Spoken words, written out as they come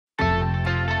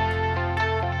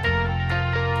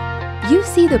You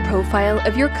see the profile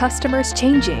of your customers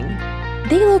changing.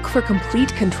 They look for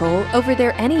complete control over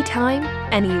their anytime,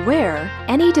 anywhere,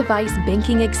 any device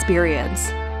banking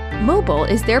experience. Mobile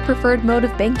is their preferred mode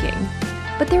of banking.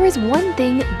 But there is one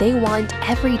thing they want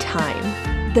every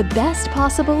time: the best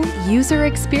possible user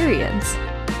experience.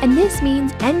 And this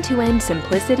means end-to-end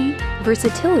simplicity,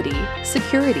 versatility,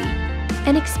 security,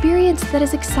 an experience that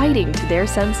is exciting to their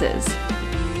senses.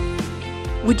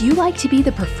 Would you like to be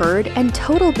the preferred and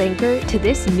total banker to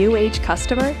this new age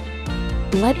customer?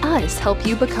 Let us help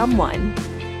you become one.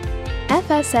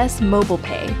 FSS Mobile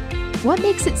Pay. What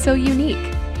makes it so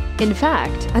unique? In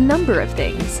fact, a number of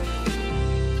things.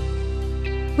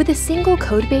 With a single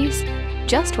code base,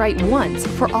 just write once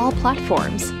for all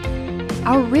platforms.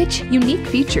 Our rich, unique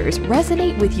features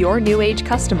resonate with your new age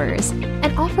customers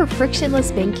and offer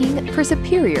frictionless banking for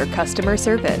superior customer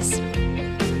service.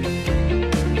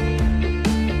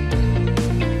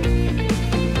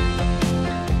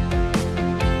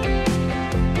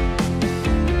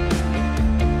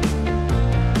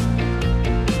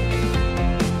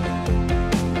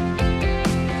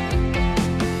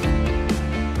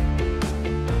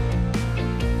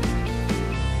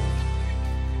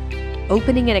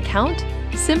 Opening an account?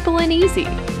 Simple and easy.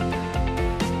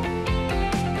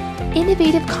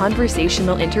 Innovative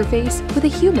conversational interface with a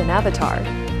human avatar.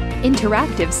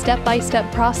 Interactive step-by-step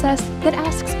process that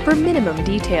asks for minimum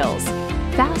details.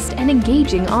 Fast and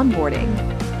engaging onboarding.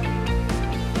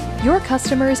 Your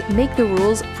customers make the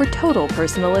rules for total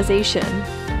personalization.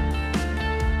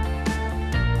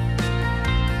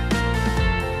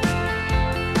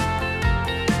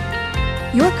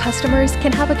 Your customers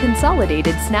can have a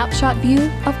consolidated snapshot view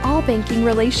of all banking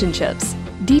relationships.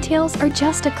 Details are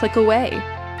just a click away.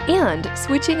 And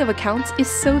switching of accounts is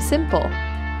so simple.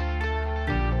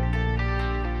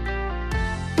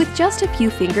 With just a few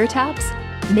finger taps,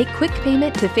 make quick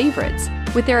payment to favorites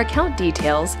with their account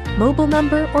details, mobile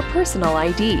number, or personal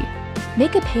ID.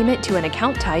 Make a payment to an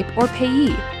account type or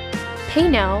payee. Pay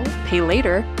now, pay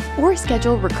later, or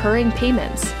schedule recurring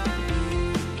payments.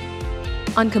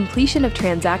 On completion of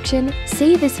transaction,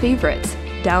 save as favorites,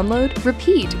 download,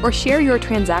 repeat, or share your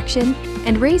transaction,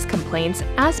 and raise complaints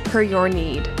as per your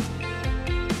need.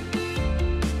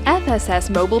 FSS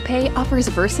Mobile Pay offers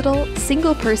versatile,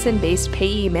 single-person-based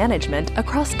payee management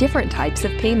across different types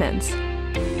of payments.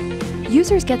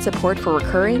 Users get support for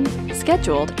recurring,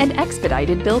 scheduled, and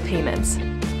expedited bill payments.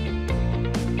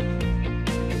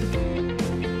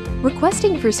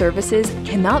 Requesting for services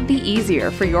cannot be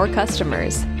easier for your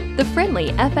customers. The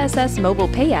friendly FSS Mobile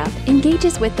Pay app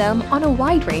engages with them on a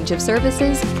wide range of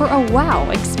services for a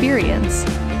wow experience.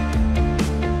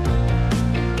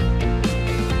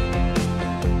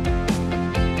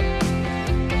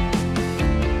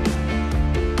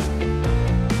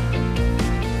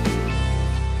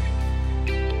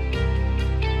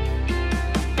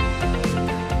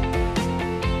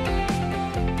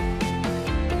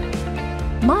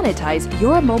 Monetize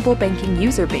your mobile banking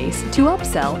user base to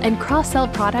upsell and cross-sell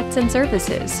products and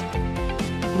services.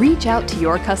 Reach out to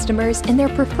your customers in their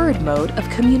preferred mode of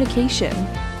communication.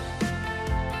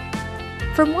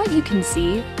 From what you can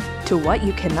see to what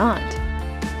you cannot,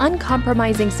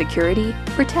 uncompromising security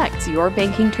protects your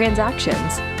banking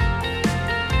transactions.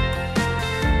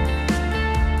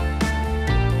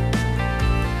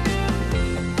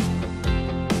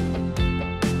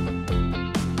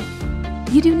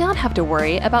 You do not have to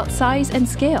worry about size and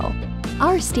scale.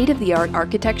 Our state-of-the-art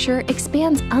architecture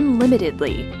expands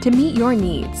unlimitedly to meet your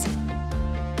needs.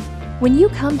 When you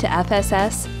come to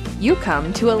FSS, you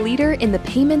come to a leader in the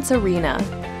payments arena.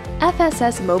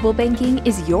 FSS Mobile Banking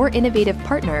is your innovative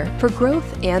partner for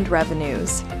growth and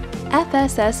revenues.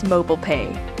 FSS Mobile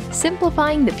Pay,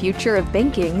 simplifying the future of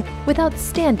banking with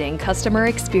outstanding customer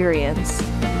experience.